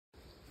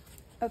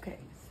Okay,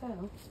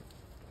 so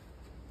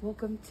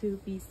welcome to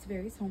Beast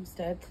Berry's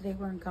homestead. Today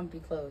we're in comfy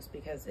clothes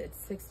because it's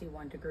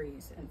 61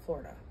 degrees in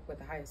Florida with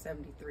a high of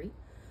 73.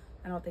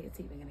 I don't think it's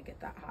even gonna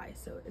get that high,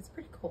 so it's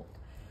pretty cold.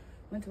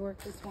 Went to work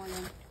this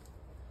morning,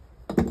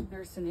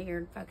 nursed an ear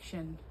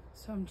infection,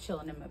 so I'm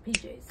chilling in my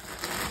PJs.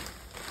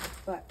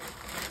 But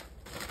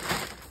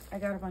I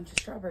got a bunch of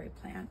strawberry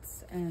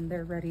plants and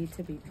they're ready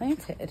to be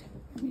planted.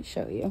 Let me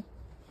show you.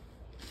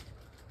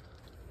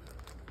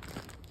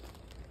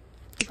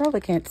 You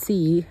probably can't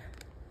see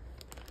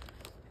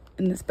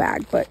in this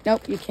bag, but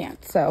nope, you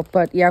can't. So,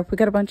 but yeah, we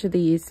got a bunch of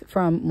these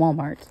from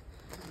Walmart.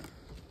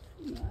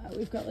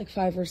 We've got like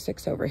 5 or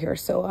 6 over here.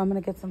 So I'm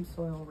gonna get some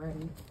soil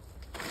ready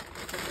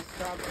for the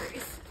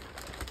strawberries.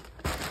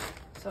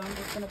 So I'm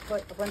just gonna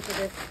put a bunch of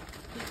this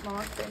peat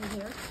moss in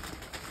here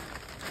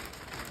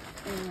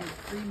and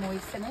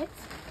re-moisten it.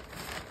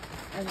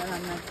 And then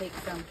I'm gonna take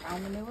some cow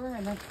manure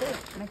and that's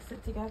it. Mix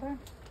it together.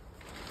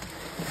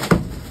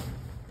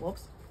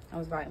 Whoops. That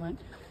was violent.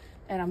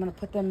 And I'm gonna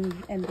put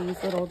them in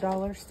these little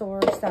dollar store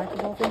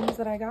stackable things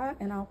that I got,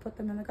 and I'll put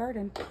them in the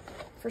garden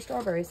for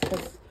strawberries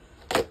because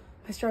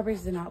my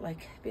strawberries do not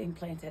like being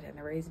planted in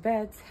the raised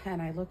beds.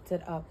 And I looked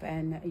it up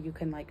and you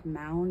can like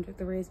mound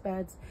the raised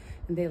beds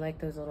and they like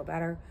those a little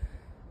better.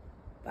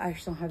 But I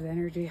just don't have the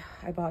energy.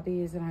 I bought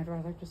these and I'd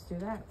rather just do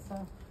that.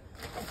 So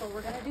that's what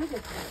we're gonna do this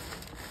week.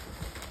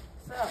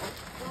 So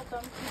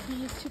welcome to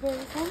Beast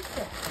Berry's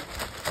homestead.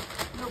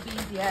 No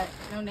bees yet,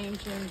 no name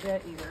change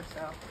yet either,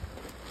 so.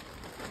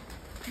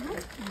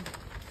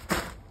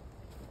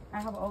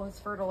 I have all this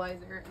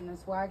fertilizer in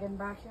this wagon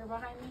back here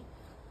behind me.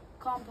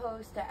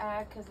 Compost to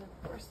add because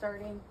we're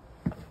starting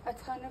a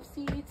ton of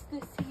seeds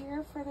this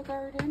year for the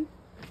garden.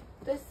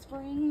 This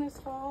spring, this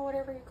fall,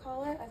 whatever you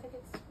call it. I think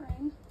it's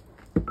spring.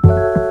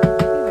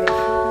 Anyway, so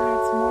we're gonna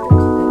add some water to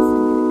this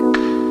and get it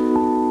going.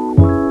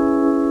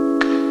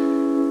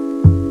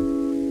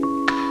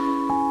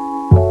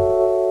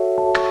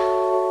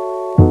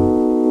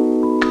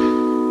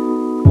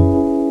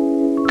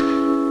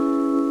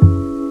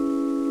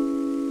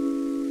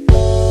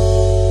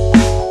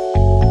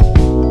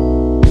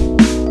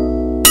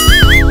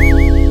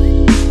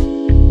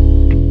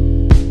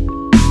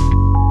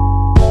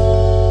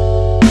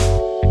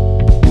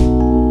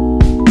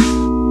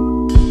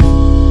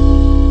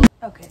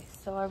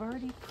 I've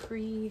already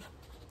pre-drilled,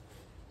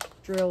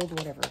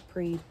 whatever,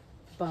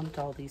 pre-bumped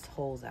all these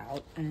holes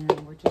out, and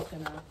we're just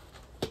gonna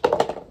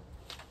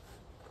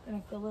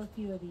fill a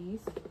few of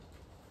these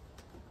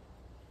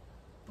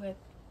with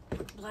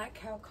black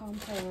cow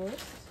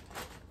compost,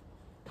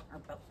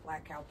 or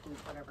black cow poop,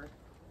 whatever,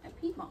 and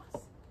peat moss.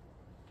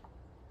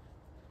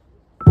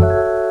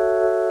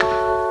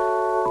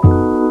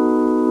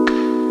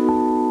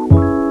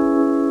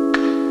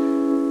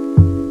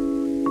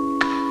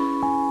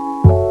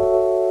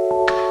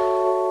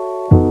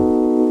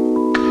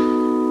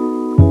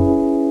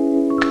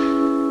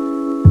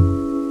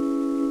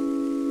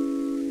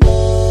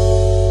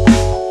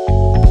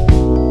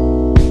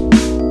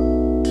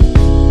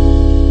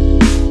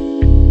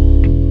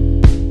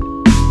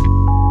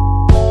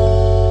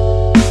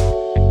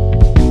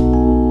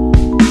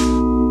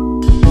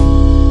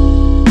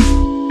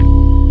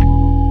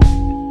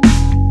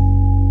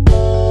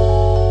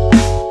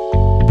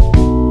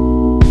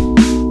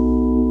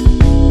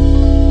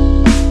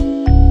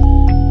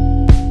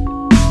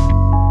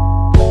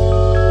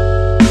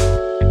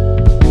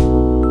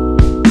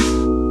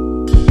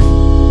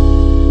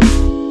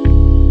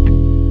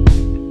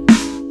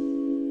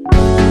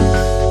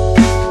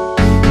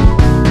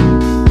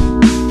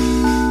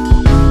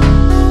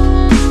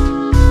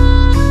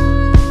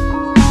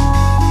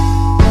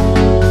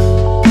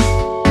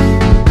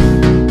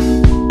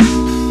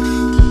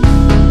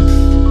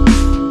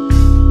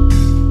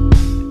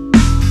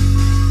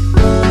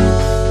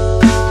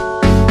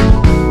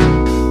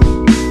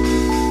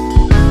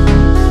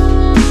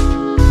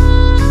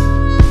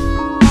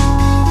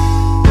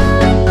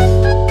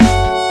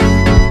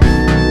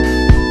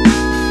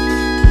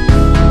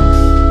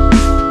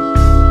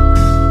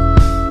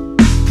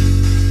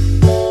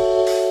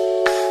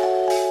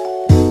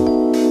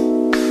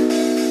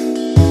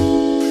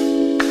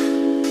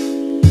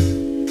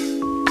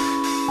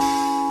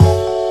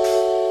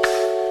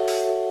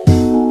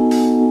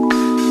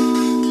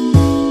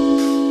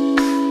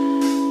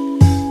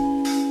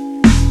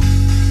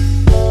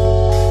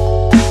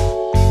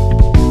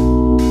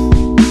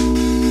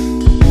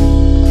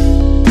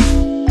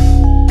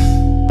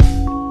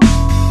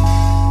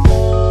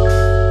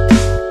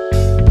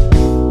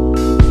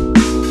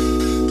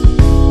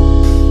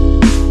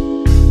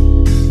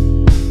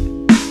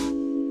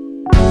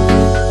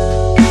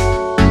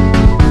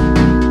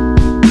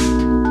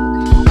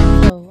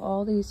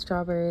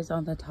 Strawberries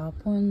on the top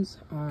ones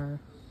are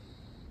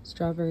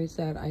strawberries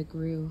that I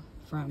grew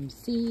from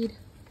seed,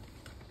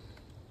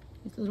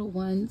 these little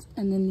ones,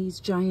 and then these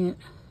giant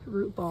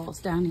root balls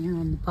down here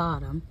on the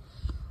bottom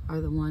are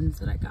the ones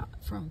that I got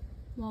from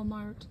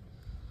Walmart.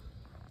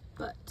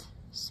 But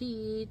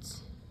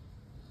seeds,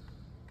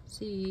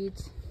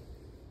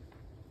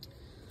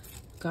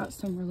 got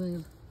some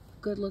really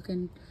good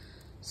looking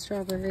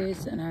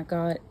strawberries, and I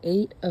got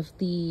 8 of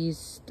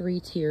these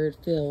 3-tiered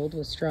filled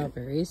with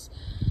strawberries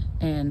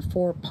and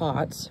 4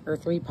 pots, or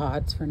 3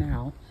 pots for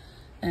now.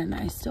 And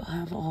I still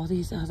have all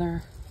these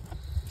other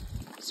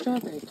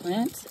strawberry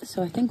plants.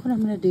 So I think what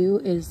I'm going to do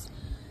is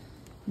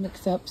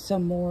mix up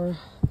some more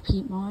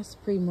peat moss,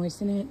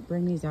 pre-moisten it,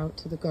 bring these out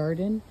to the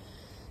garden.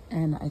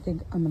 And I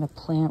think I'm going to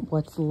plant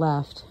what's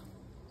left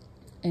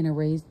in a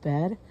raised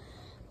bed,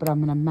 but I'm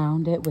going to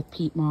mound it with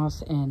peat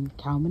moss and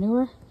cow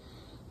manure,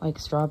 like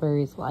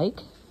strawberries like.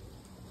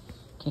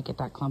 Can't get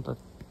that clump of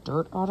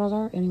dirt out of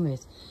there.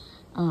 Anyways,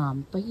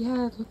 but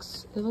yeah,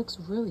 it looks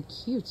really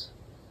cute.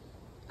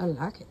 I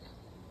like it.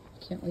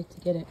 I can't wait to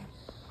get it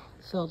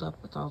filled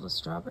up with all the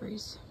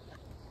strawberries.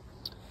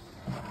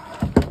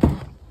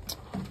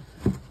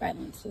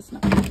 Violence is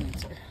not the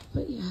answer,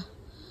 but yeah,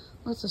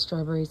 lots of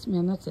strawberries.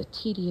 Man, that's a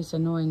tedious,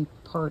 annoying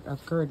part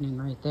of gardening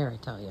right there, I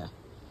tell you.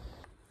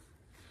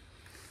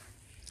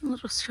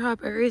 Little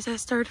strawberries I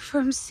started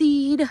from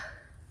seed.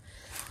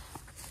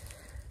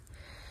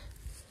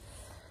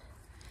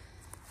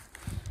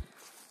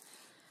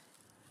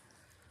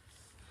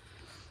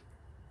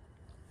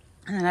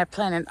 And then I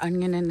planted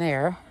onion in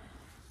there,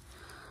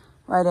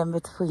 right in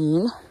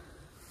between.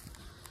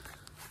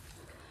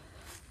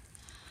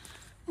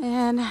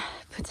 And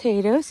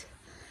potatoes.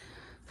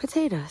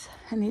 Potatoes.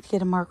 I need to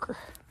get a marker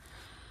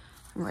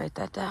and write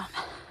that down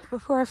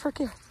before I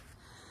forget.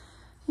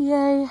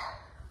 Yay.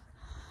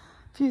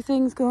 A few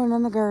things going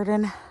in the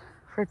garden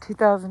for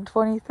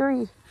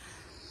 2023.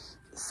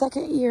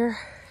 Second year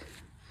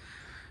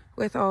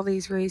with all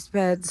these raised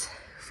beds.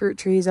 Fruit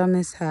trees on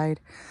this side.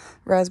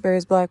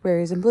 Raspberries,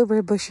 blackberries, and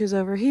blueberry bushes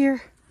over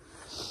here.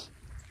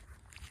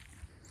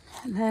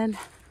 And then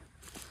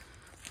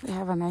we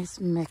have a nice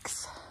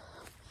mix.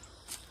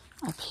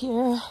 Up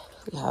here,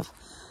 we have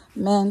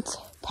mint,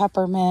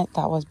 peppermint.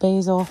 That was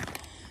basil.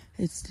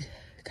 It's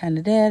kind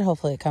of dead.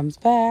 Hopefully it comes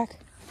back.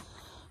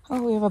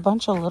 Oh, we have a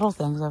bunch of little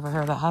things over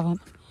here that haven't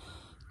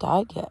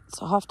died yet.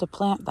 So I'll have to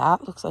plant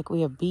that. Looks like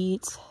we have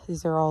beets.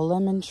 These are all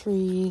lemon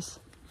trees,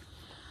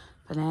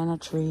 banana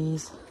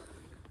trees.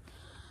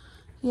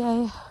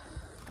 Yay.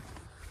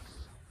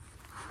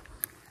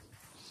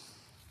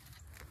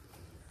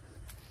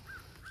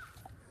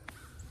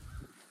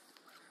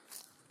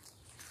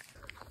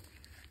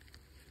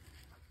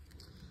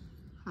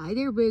 Hi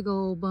there, big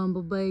old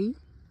bumblebee.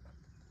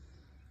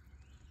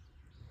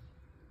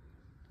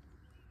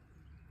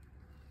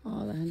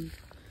 Oh, then,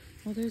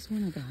 well, there's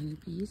one of the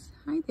honeybees.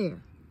 Hi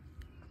there.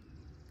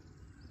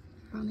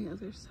 They're on the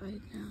other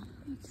side now.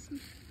 Let's see.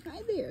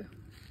 Hi there.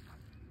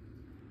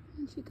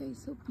 Aren't you guys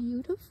so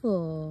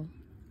beautiful?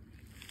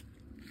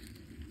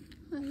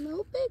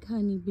 Hello, big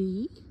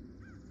honeybee.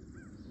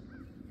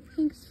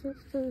 Thanks for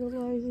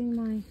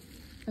fertilizing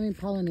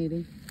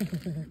pollinating.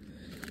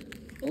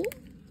 Oh.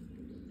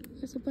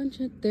 There's a bunch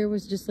of, there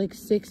was just like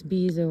 6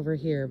 bees over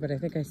here, but I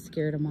think I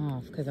scared them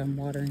off because I'm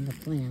watering the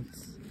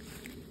plants.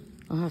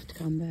 I'll have to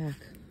come back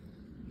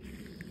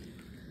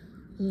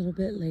a little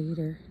bit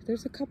later.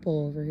 There's a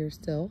couple over here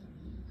still.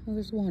 Well,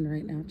 there's one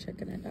right now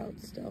checking it out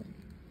still.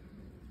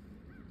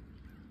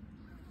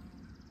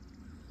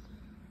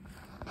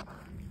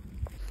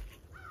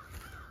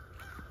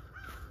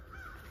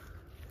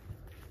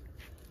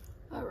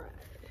 All right,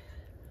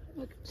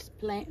 we're just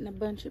planting a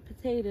bunch of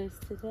potatoes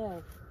today.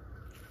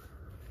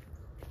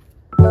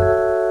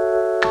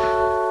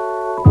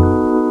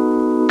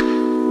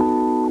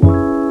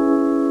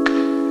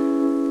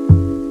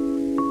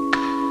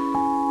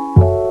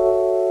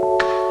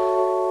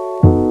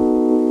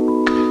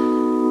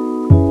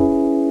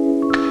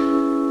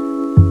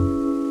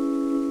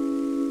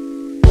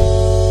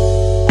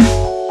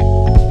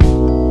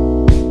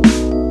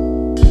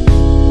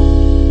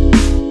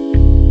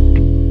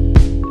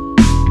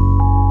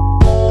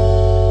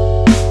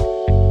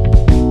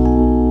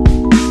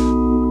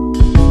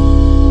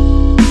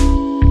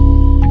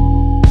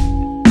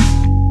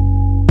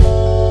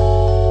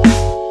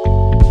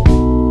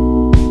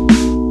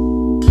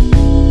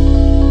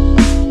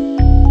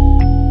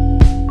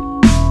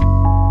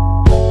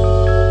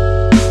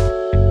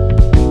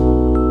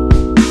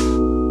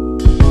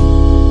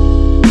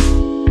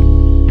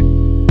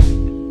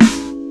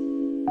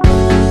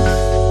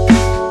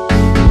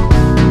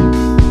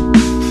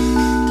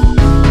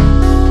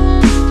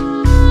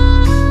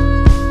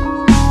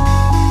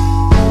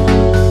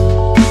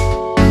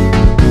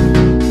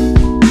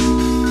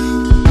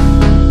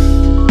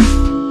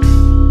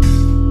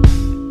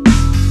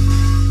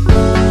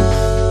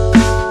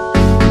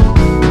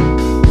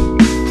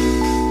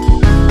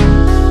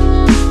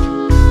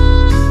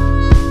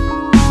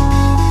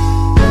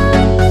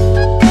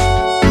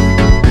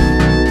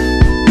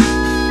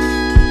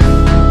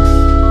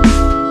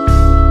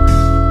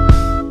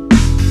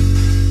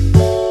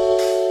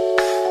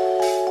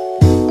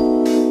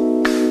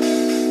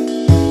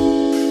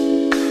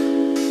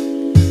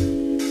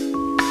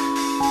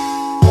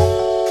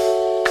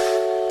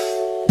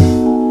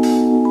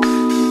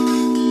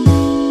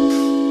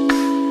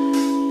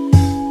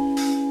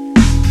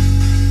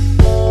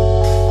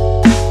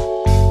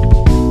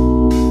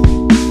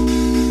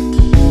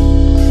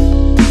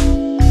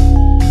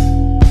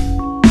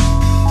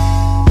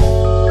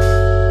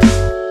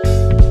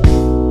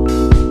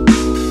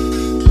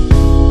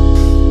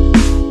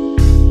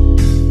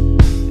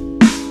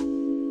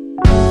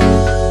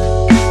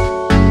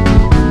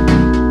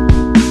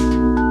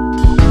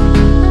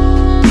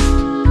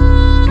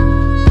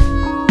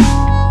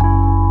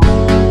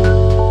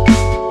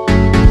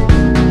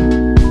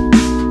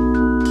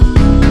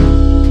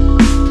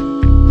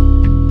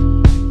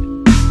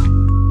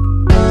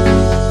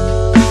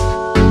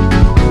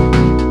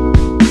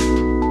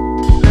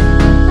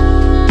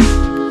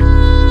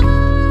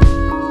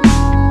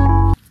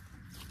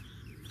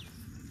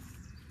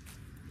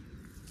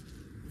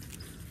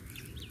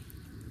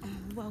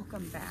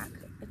 welcome back.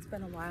 It's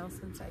been a while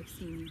since I've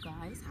seen you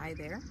guys. Hi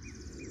there.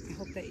 I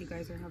hope that you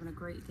guys are having a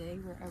great day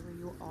wherever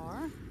you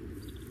are.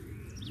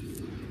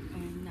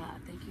 And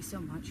thank you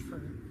so much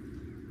for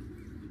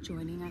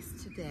joining us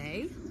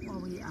today while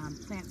we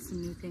plant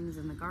some new things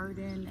in the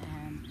garden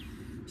and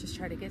just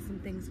try to get some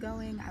things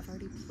going. I've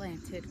already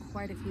planted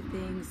quite a few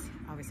things,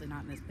 obviously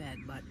not in this bed,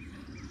 but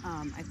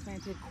I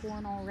planted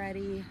corn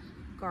already,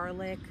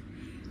 garlic.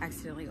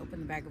 Accidentally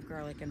opened the bag of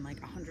garlic and like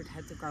 100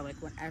 heads of garlic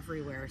went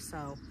everywhere.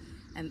 So,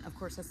 and of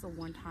course that's the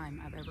one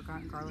time I've ever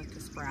gotten garlic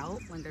to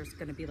sprout, when there's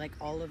going to be like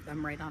all of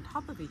them right on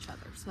top of each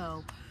other.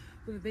 So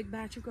we have a big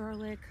batch of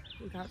garlic.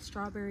 We got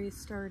strawberries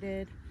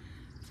started,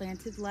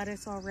 planted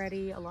lettuce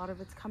already. A lot of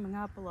it's coming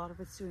up, a lot of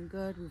it's doing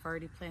good. We've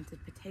already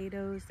planted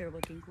potatoes. They're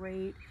looking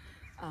great.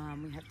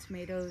 We have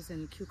tomatoes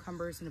and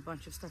cucumbers and a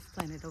bunch of stuff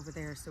planted over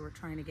there. So we're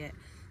trying to get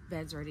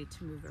beds ready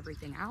to move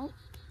everything out.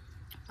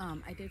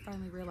 I did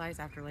finally realize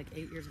after like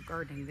 8 years of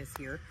gardening this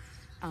year,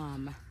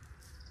 on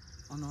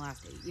the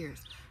last 8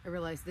 years, I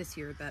realized this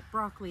year that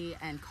broccoli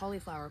and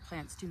cauliflower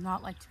plants do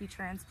not like to be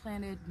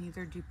transplanted,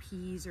 neither do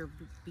peas or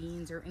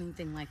beans or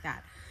anything like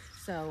that.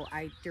 So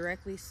I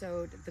directly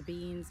sowed the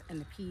beans and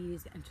the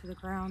peas into the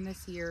ground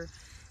this year,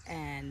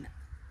 and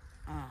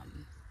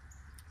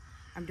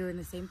I'm doing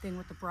the same thing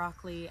with the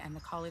broccoli and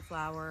the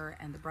cauliflower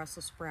and the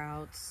Brussels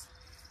sprouts,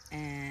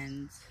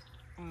 and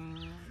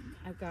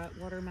I've got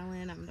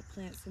watermelon. I'm gonna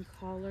plant some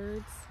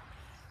collards,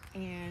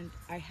 and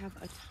I have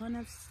a ton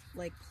of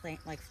like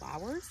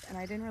flowers, and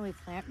I didn't really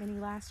plant many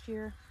last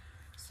year.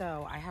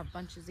 So I have a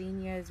bunch of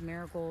zinnias,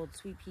 marigolds,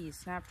 sweet peas,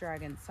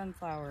 snapdragons,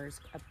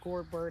 sunflowers,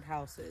 gourd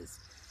birdhouses,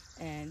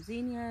 and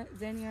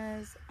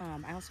zinnias.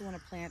 I also want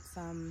to plant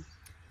some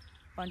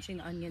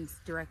bunching onions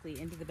directly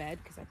into the bed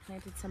because I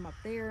planted some up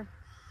there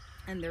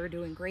and they're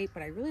doing great,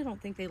 but I really don't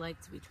think they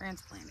like to be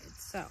transplanted.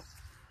 So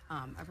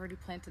I've already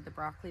planted the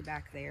broccoli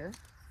back there.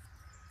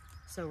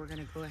 So we're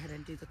gonna go ahead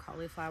and do the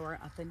cauliflower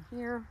up in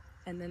here.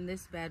 And then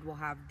this bed will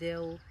have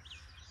dill,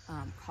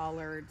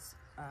 collards,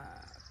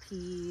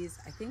 peas.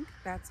 I think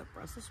that's a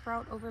Brussels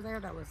sprout over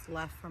there that was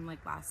left from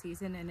like last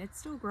season, and it's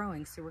still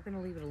growing, so we're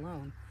gonna leave it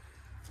alone.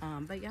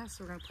 But yeah,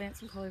 so we're gonna plant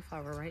some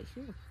cauliflower right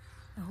here.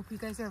 I hope you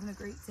guys are having a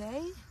great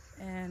day,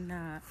 and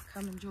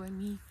come and join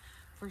me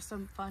for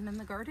some fun in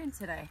the garden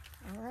today.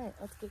 All right,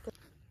 let's get going.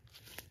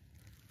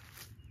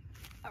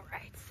 All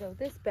right, so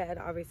this bed,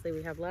 obviously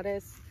we have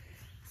lettuce,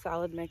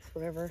 salad mix,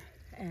 whatever,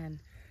 and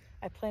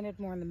I planted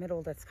more in the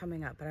middle that's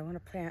coming up, but I want to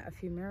plant a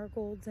few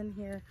marigolds in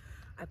here.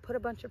 I put a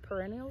bunch of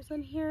perennials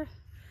in here,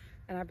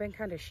 and I've been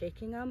kind of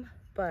shaking them,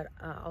 but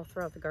all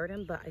throughout the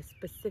garden, but I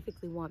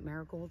specifically want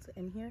marigolds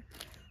in here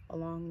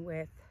along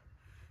with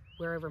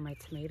wherever my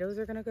tomatoes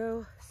are gonna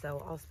go.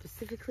 So I'll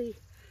specifically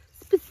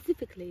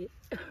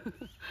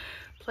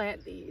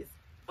plant these.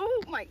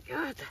 Oh my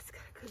God, that's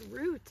got a good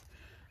root.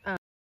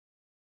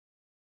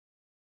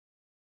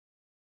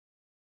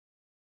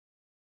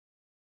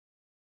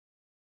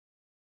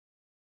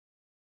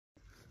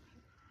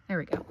 There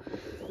we go.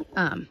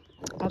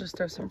 I'll just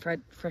throw some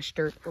fresh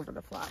dirt over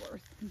the flowers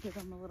and give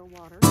them a little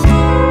water.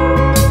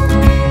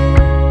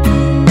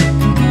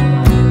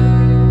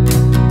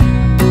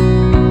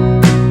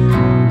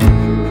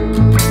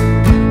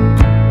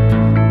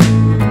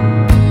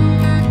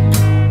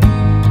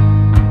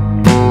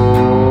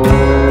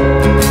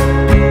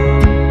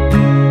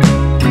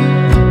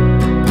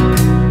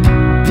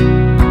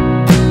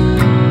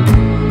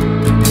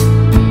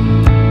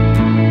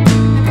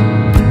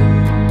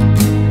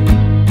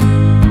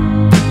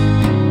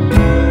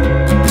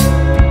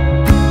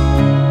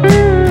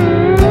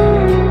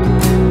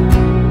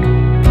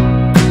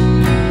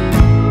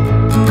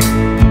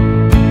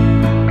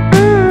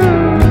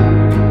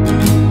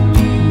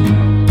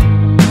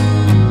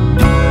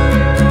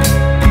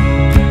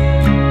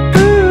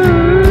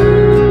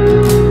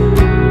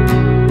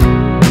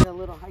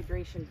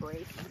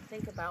 Break and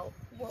think about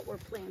what we're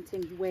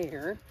planting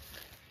where.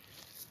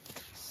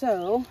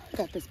 So I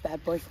got this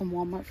bad boy from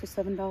Walmart for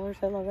 $7.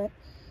 I love it.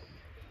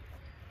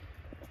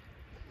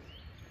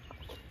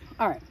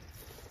 All right,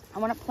 I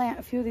want to plant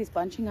a few of these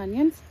bunching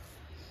onions,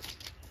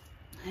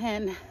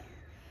 and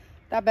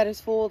that bed is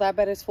full, that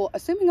bed is full,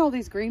 assuming all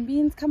these green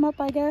beans come up.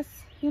 I guess,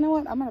 you know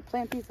what, I'm going to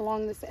plant these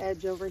along this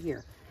edge over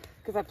here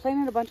because I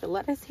planted a bunch of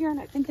lettuce here, and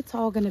I think it's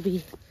all going to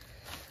be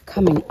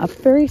coming up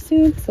very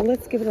soon, so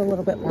let's give it a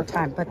little bit more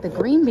time. But the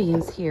green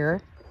beans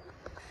here,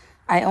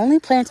 I only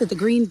planted the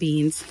green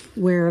beans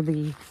where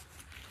the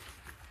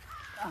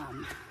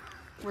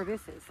where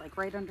this is, like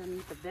right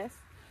underneath of this.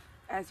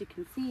 As you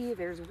can see,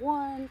 there's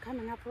one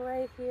coming up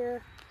right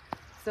here,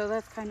 so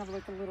that's kind of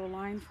like a little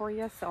line for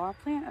you. So I'll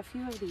plant a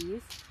few of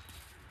these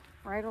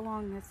right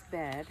along this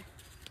bed.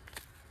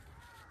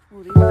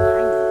 Oh, these are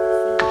tiny.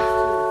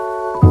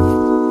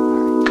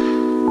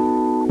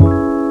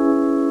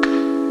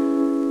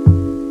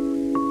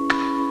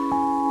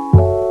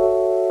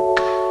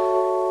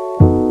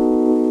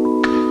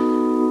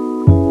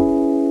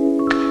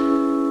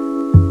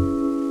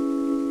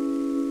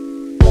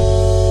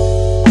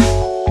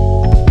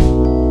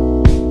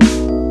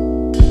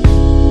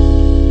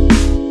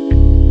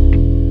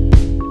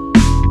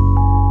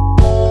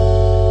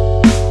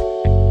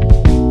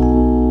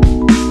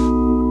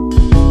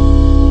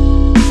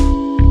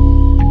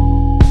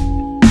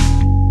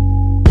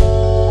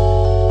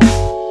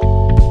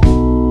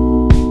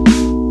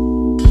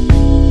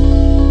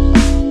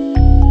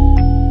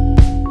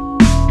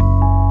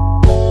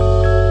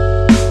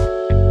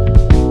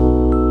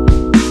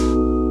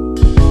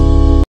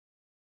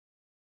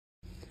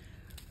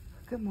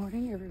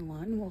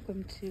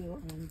 welcome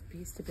to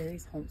Bees to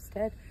Berries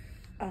Homestead.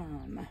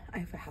 I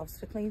have a house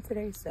to clean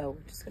today, so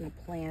we're just gonna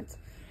plant.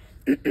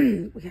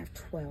 We have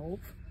 12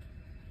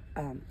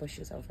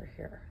 bushes over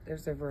here.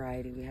 There's a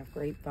variety. We have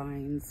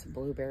grapevines,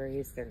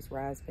 blueberries, there's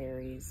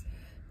raspberries,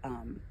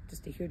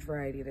 just a huge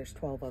variety. There's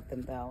 12 of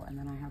them though. And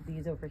then I have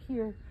these over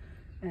here,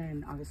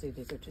 and obviously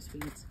these are just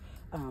weeds.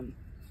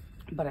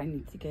 But I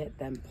need to get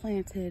them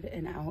planted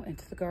and out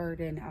into the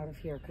garden out of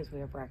here because we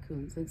have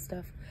raccoons and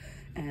stuff,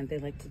 and they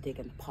like to dig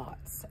in the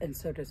pots, and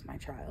so does my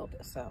child.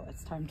 So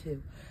it's time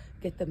to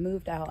get them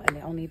moved out, and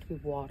they all need to be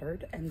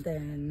watered. And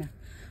then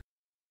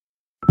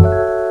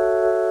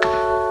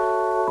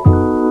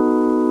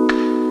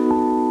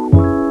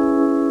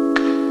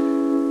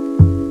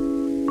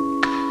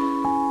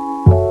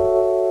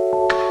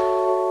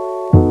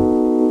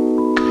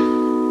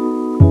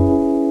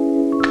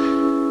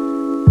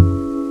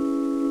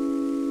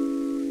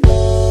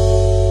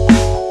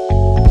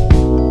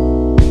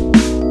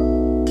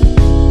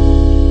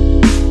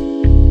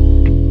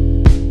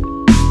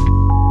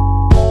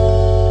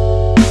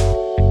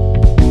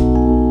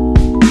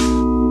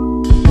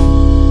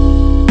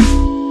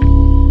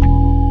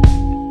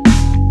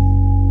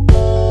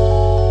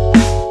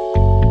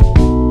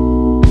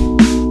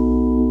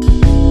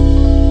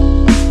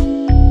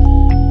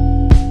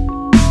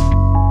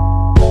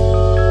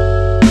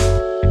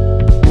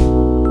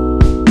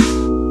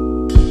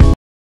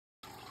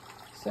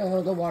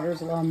so the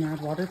water's low. I'm gonna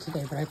add water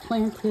today, but I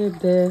planted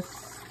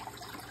this,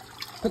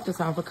 put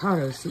this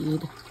avocado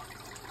seed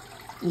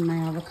in my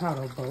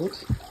avocado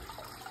boat,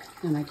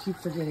 and I keep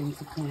forgetting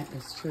to plant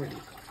this tree.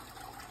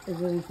 I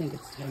really think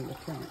it's time to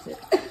plant it.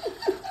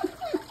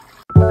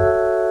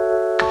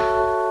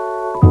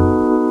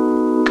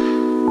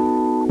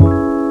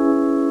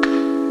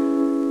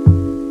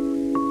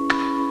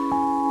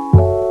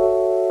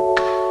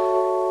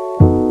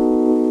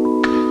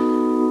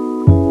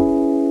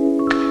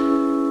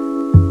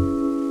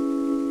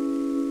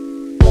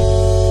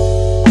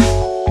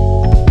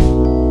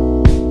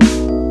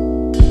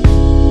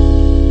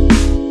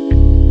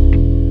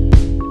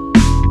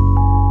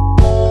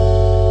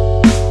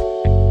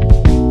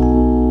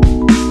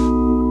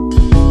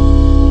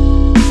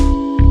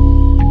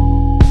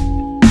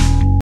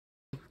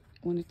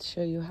 Wanted to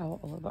show you how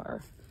all of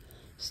our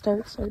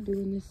starts are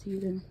doing this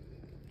season.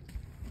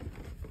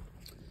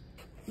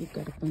 We've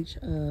got a bunch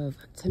of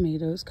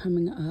tomatoes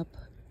coming up.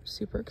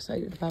 Super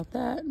excited about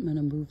that. I'm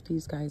gonna move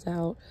these guys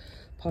out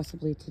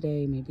possibly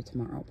today, maybe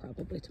tomorrow,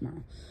 probably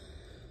tomorrow.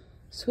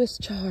 Swiss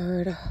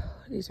chard.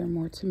 These are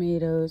more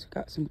tomatoes. We've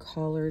got some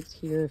collards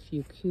here, a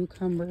few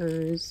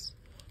cucumbers.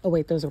 Oh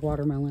wait, those are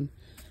watermelon.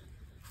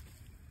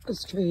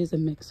 This tree is a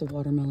mix of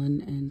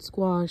watermelon and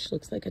squash.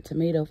 Looks like a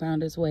tomato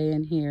found its way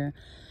in here.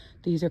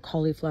 These are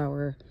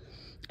cauliflower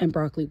and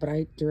broccoli, but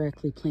I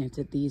directly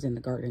planted these in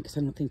the garden because I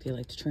don't think they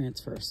like to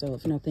transfer. So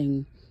if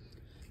nothing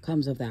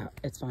comes of that,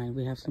 it's fine.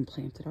 We have some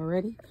planted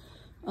already.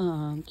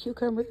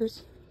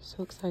 Cucumbers,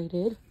 so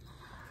excited.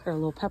 Got a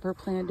little pepper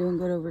plant doing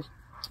good over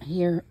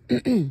here.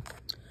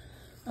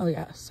 Oh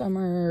yeah,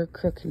 summer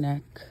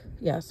crookneck.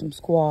 Yeah, some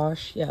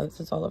squash. Yeah, this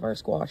is all of our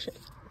squash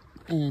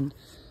and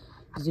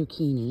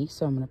zucchini.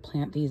 So I'm gonna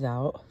plant these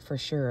out for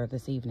sure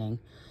this evening.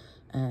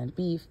 And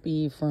beef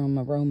from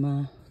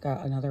Aroma.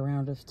 Got another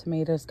round of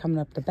tomatoes coming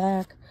up the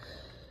back.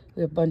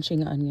 We have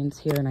bunching onions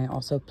here, and I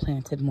also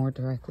planted more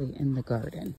directly in the garden.